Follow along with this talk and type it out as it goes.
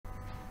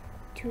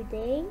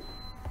Today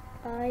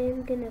I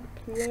am gonna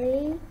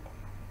play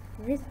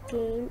this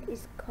game.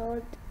 Is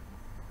called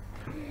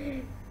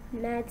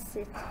Mad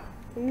City.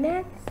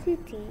 Mad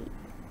City.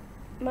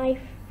 My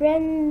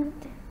friend,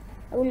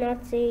 I will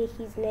not say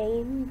his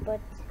name,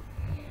 but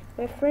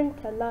my friend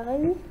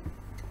Talal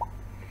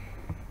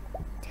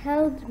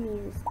told me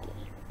this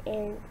game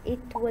and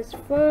it was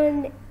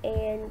fun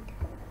and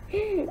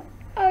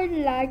I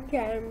like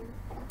him.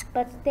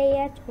 But stay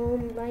at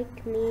home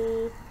like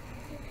me.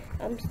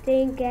 I'm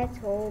staying at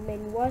home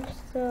and watch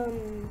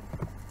some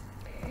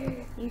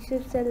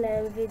Yusuf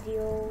Salam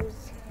videos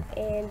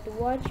and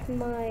watch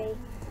my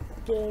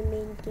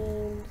gaming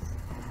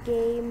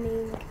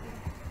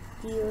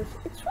videos.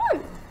 It's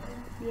fun.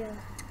 Yeah,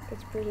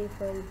 it's pretty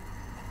fun.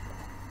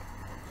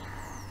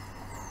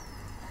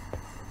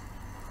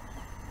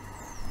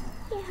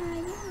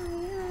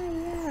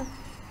 Yeah.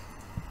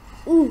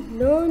 Ooh,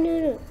 no.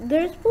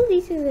 There's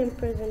police and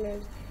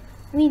prisoners.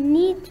 We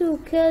need to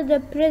kill the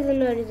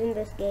prisoners in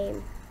this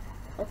game.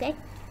 Okay?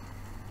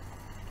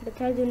 But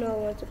I do not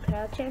want to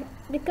crouch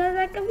because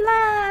I can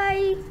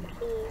fly.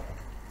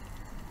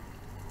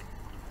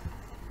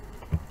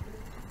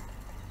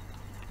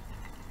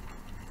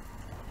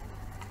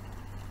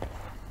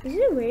 Is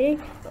it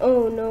raining?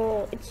 Oh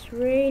no, it's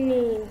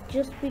raining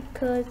just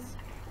because.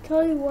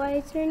 Tell you why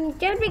it's raining.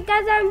 Just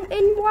because I'm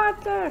in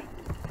water.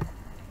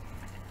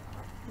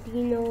 Do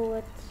you know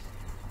what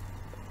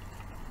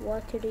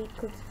water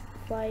equals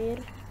fire?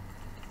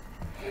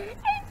 It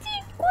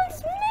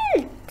equals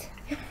melt.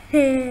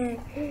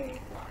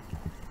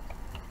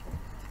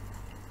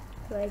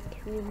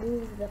 Like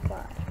remove the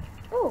fire.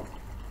 Oh,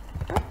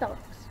 hot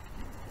dogs.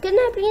 Can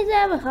I please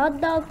have a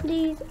hot dog,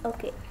 please?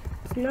 Okay,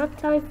 it's not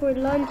time for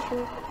lunch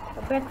or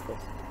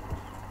breakfast.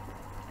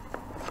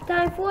 It's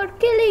time for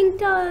killing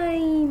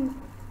time.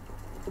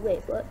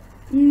 Wait, what?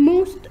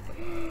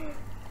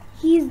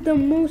 He's the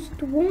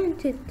most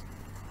wanted.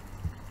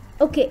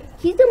 Okay,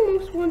 he's the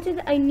most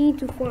wanted. I need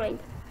to find.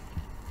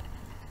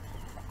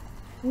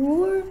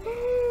 Or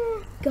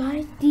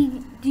guys,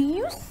 do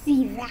you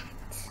see that?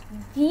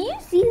 Do you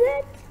see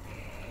that?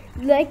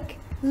 Like,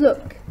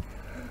 look,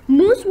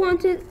 most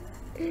wanted.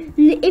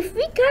 If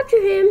we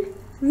capture him,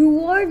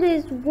 reward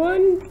is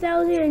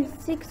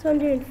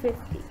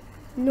 1,650.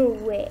 No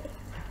way.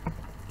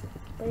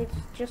 But it's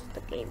just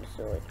a game,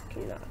 so it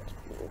cannot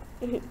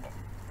be.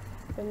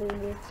 I mean,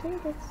 it's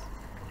it.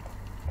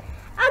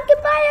 I can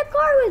buy a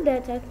car with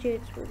that. Actually,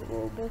 it's with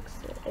Robux,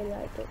 and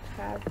I don't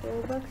have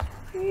Robux.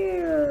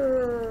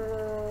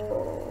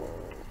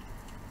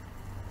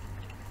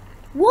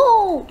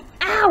 Whoa!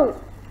 Ow!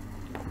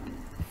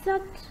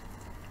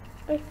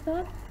 I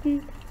thought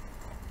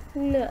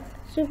no,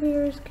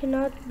 superheroes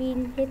cannot be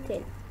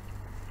hidden.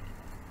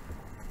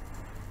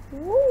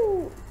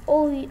 Woo!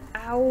 Oh,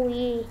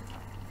 owie!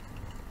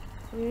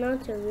 I'm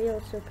not a real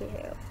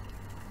superhero.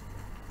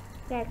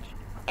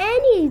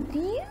 Actually,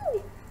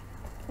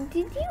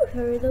 did you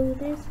heard of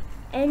this?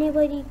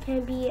 Anybody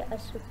can be a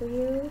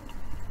superhero?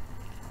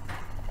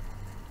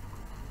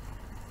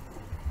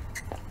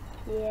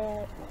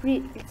 Yeah,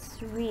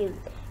 it's real.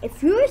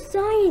 If you're a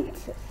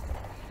scientist,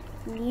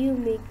 you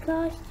make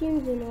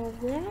costumes and all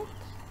that.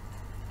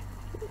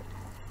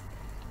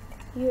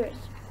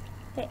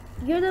 Hey,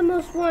 you're the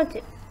most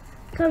wanted.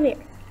 Come here.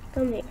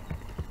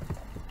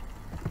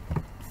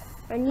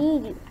 I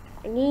need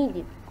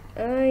you.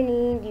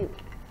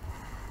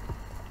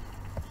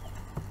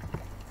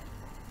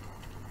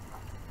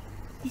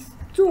 He's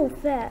so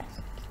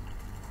fast.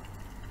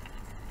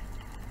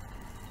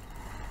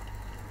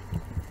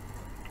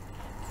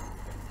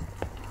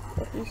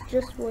 But he's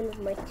just one of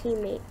my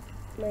teammates,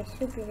 my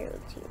superhero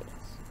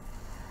teammates,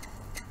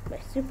 my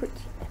super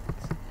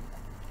teammates.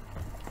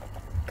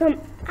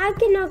 Come, I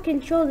cannot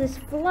control this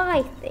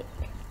fly thing.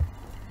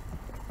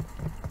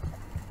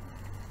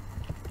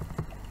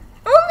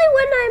 Only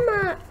when I'm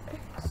a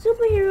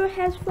superhero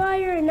has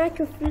fire and I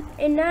can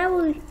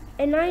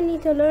I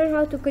need to learn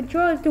how to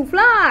control it to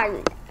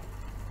fly.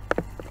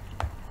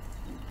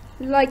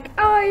 Like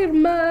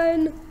Iron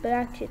Man. But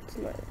actually it's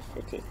not.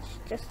 It's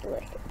just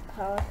like a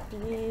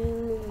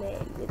costume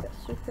and with a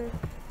super.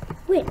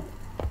 Wait.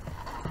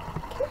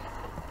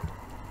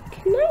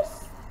 Can I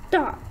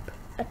stop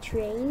a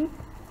train?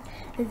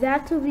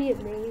 That would be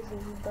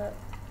amazing, but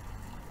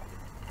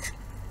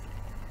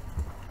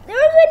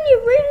there's any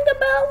ring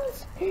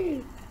bells.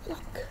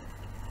 Look,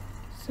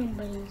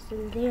 somebody's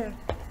in there.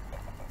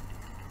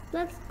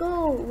 Let's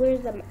go.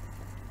 Where's the map?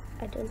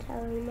 I don't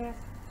have a map.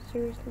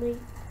 Seriously.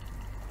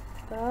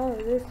 Oh,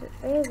 there's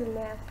a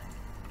map.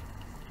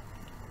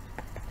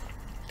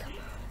 Come on.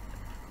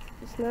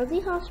 It's not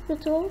the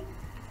hospital.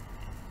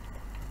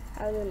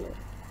 I don't know.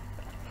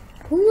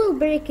 Who will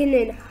break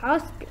in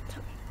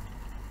hospital?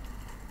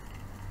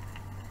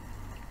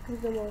 Who's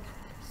the most?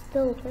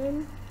 Still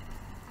him.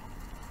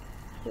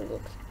 He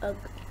looks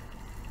ugly.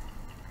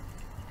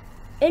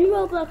 In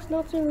Roblox,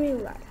 not in real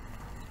life.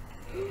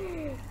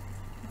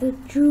 The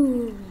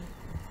jewelry.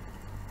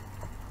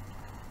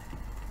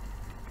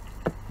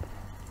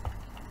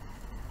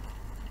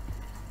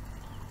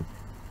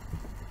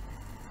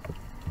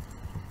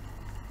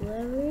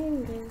 never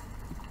ending.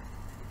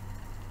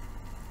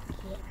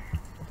 Yeah.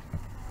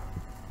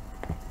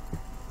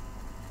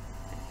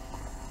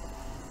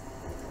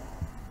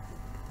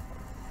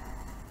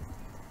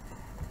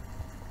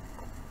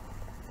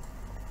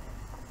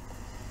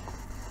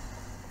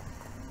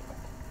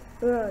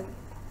 Run.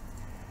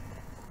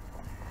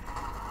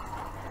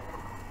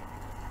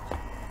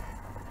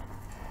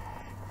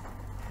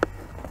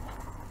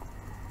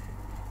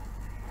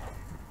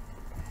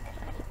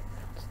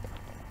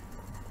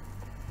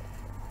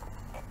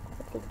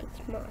 I think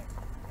it's mine.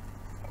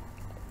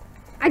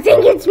 I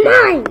think it's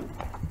mine!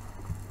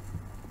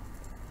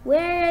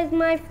 Where is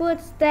my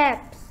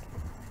footsteps?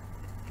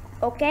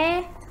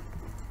 Okay?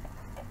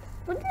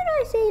 What did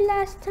I say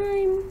last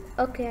time?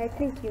 Okay, I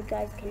think you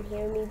guys can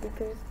hear me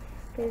because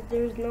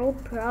there's no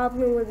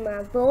problem with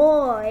my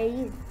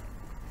voice.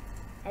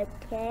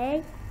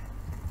 Okay?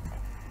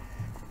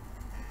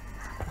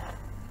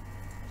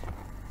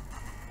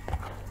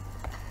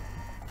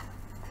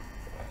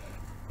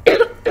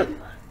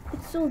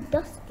 It's so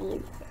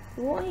dusty.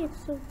 Why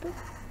it's so dusty?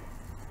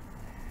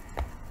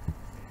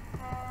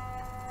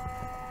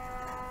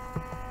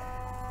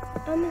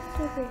 I'm a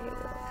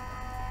superhero.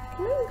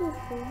 Can I go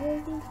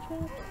forward these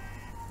traps?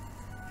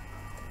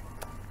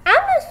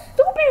 I'm a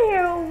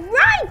superhero,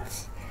 right?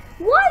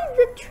 Why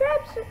the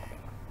traps?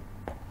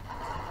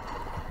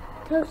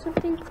 Tell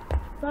something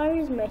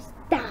fires my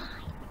style.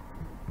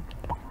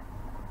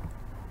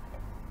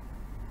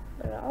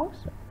 But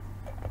also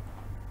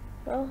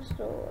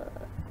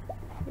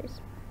this.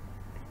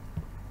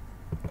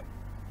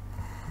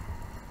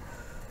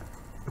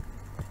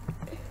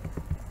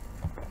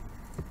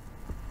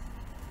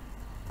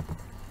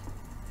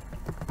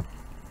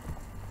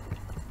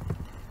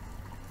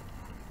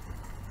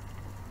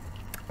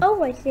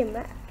 Oh, I see a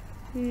map.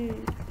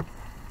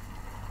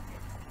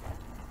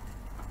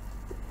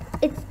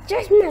 It's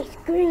just my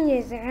screen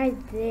is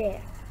right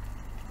there.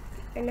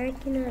 And I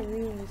cannot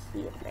really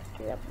see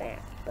the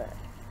map, but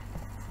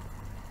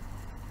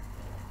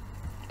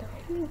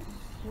diamonds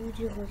is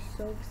usually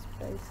so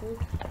expensive.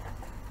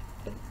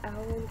 And I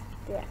will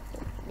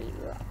definitely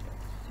rob it.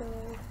 So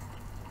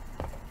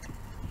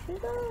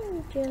should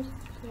I just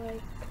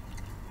like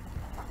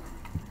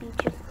be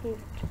just in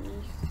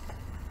case?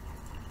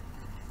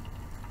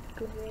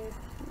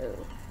 No.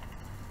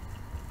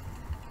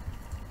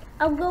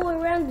 I'll go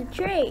around the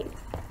train.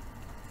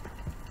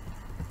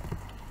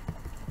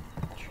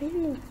 The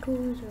train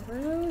goes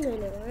around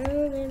and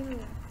around and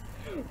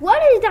around.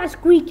 What is that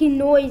squeaking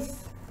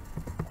noise?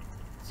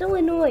 So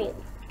annoying.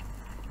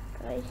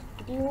 Guys,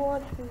 do you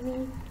want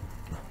me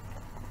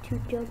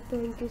to jump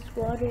on this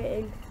water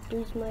and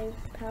lose my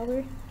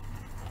power?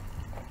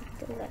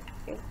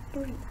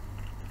 3,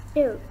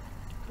 2,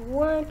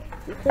 1.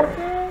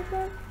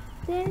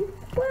 Then,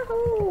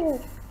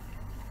 whoa!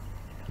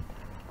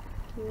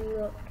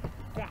 Look at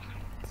that.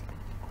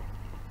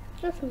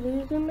 Just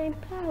losing my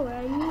power.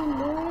 I need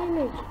more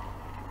energy.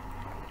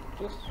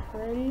 Just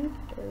run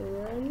and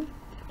run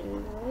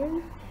and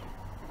run.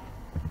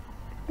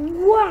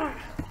 Wow!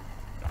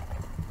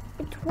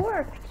 It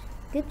worked.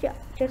 Good job.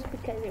 Just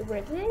because it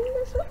was in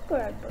the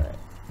software, but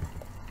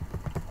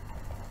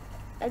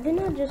I did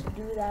not just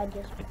do that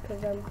just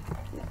because I'm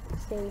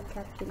saying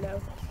Captain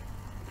Out.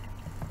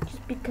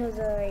 Just because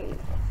I'm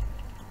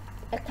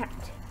a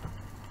cat.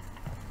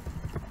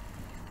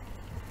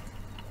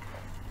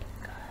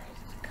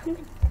 Guys, come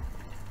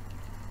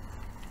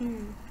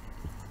in.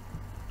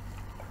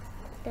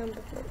 Down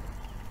below.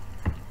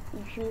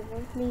 If you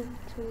want me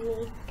to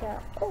make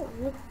oh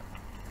look.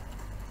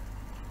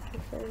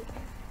 Listen,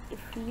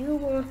 if you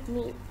want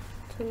me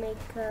to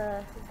make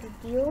a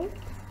video,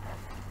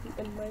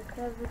 a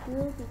Minecraft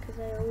video, because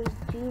I always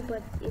do,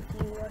 but if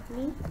you want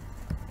me,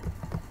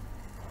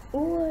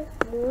 or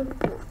more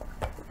Roblox.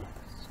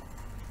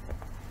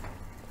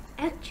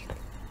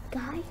 Actually,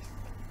 guys,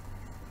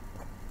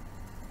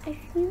 I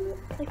feel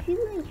like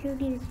you're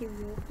gonna say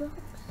Roblox,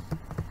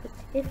 but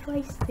if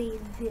I say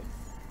this,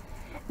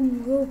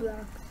 in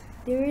Roblox,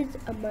 there is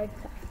a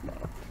Minecraft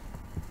mod.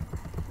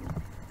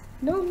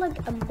 Not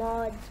like a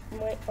mod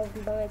of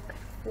Minecraft,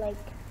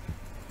 like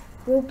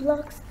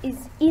Roblox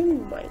is in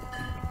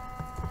Minecraft.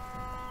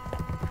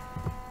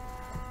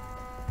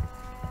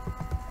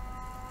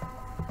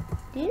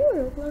 Do you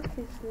know Roblox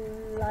is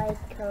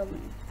like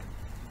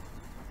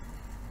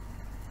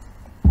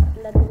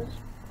Legos?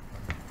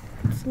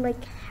 It's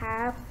like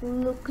half,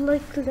 look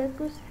like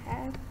Legos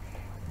half.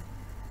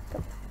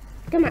 So,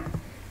 come on!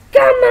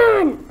 Come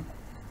on!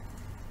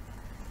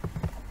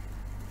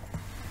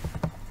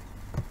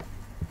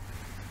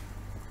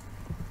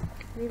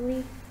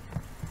 Really?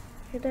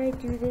 Should I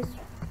do this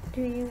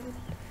to you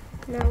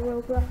now,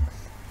 Roblox?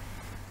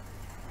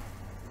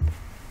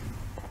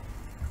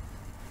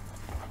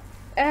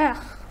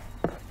 Ugh,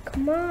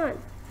 come on.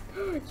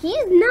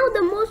 He's now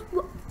the most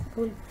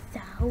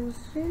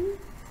 1,000?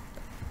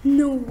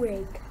 No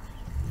way.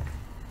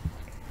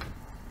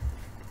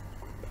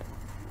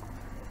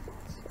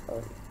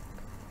 So,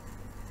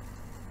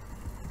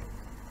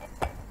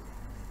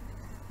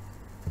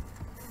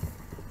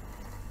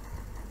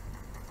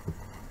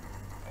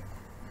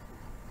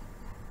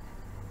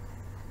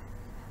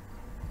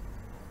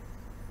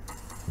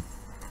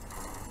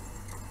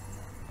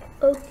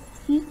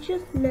 he's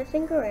just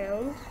messing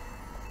around.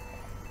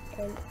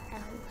 And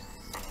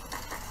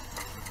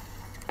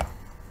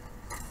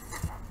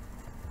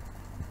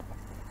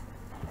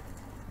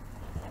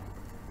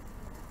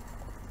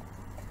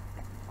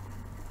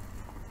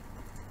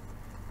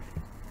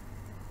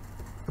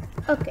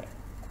okay.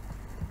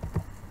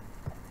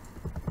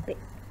 Wait,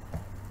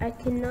 I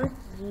cannot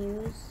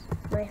use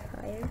my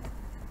fire.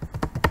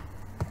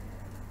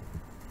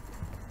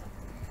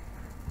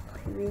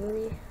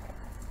 Really?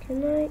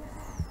 Can I?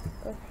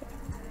 Okay.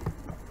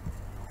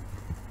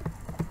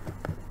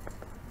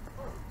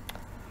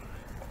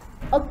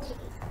 Okay,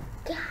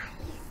 guys,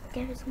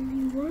 there's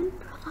only one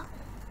problem.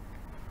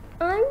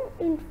 I'm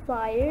in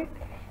fire,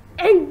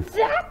 and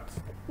that's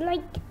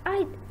like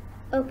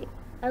okay,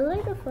 I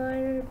light a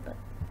fire, but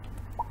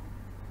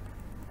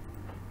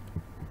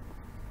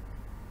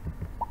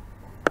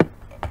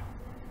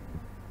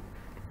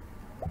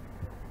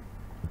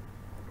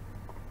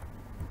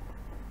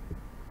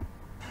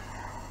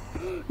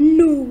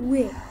no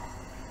way.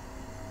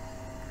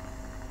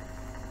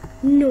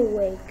 No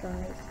way,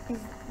 guys. Is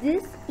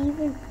this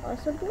even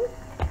possible?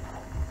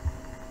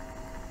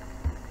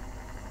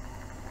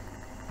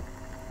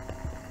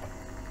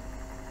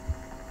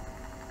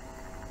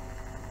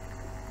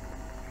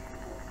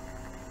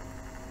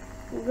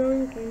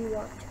 Drunk in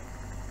water.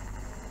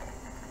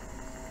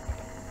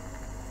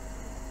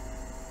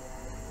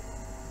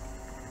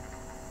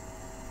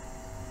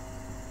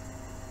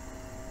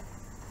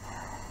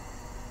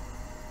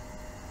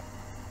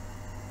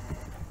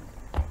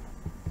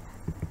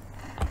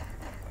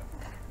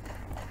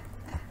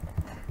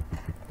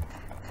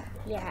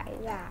 Yeah.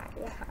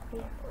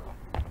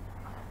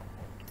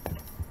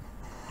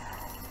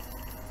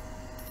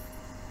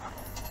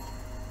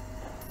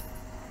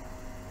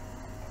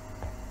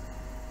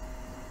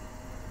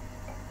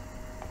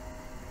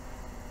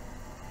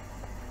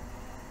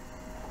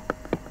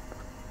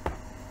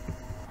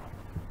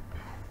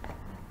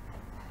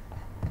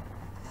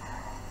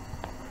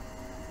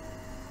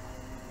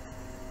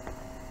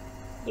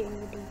 Do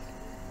these.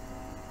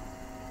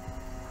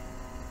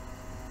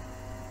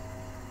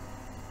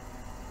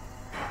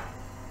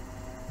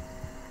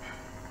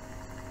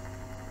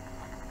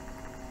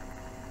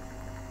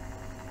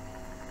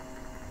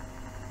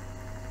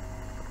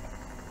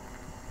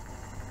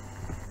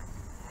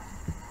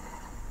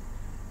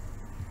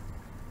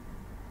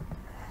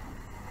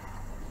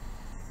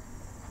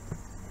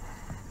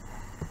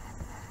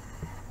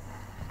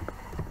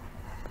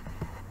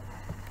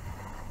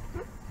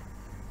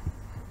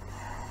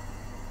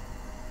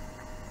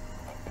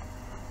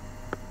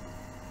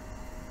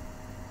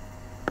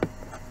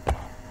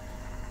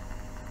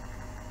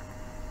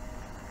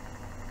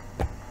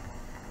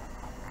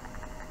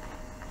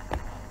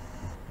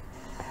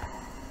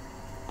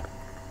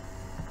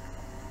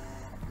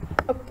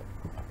 Okay.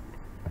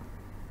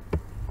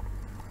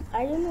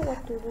 I don't know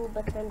what to do,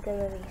 but I'm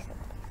gonna reset.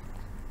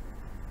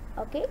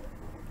 Okay?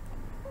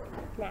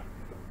 Now,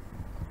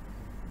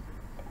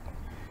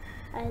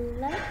 I'd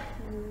like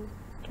you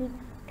to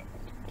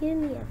give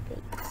me a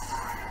face.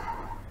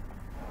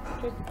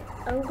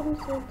 I'm gonna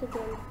say it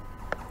again.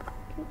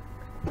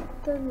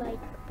 Click the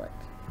like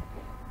button.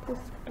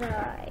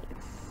 Subscribe.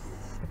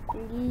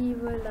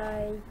 Leave a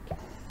like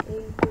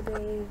in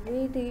today's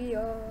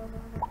video.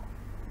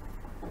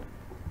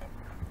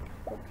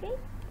 Okay?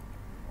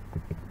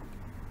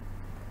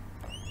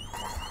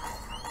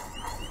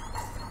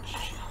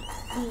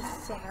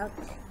 Peace out,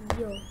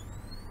 yo.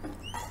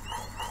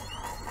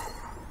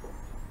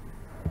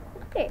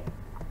 Okay.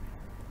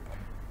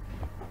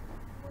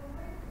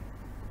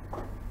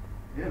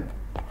 Yeah.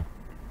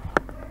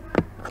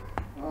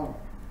 Oh.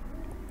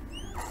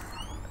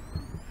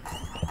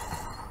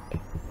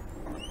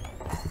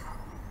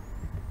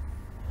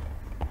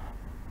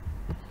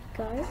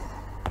 Guys,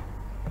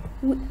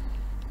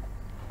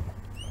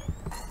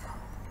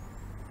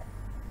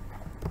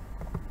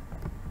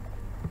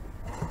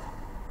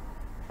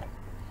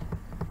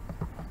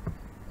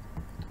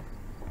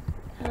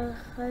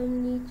 I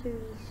need to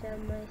reset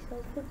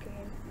myself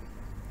again.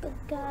 But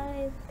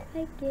guys,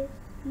 I guess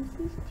this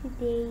is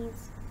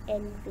today's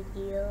end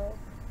video.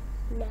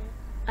 Now,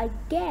 I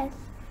guess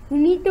you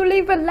need to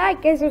leave a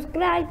like and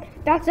subscribe.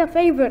 That's a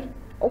favor,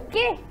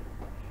 okay?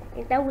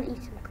 And I will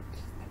eat some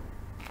cookies.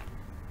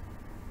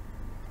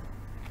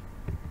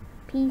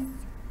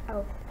 Peace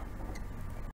out.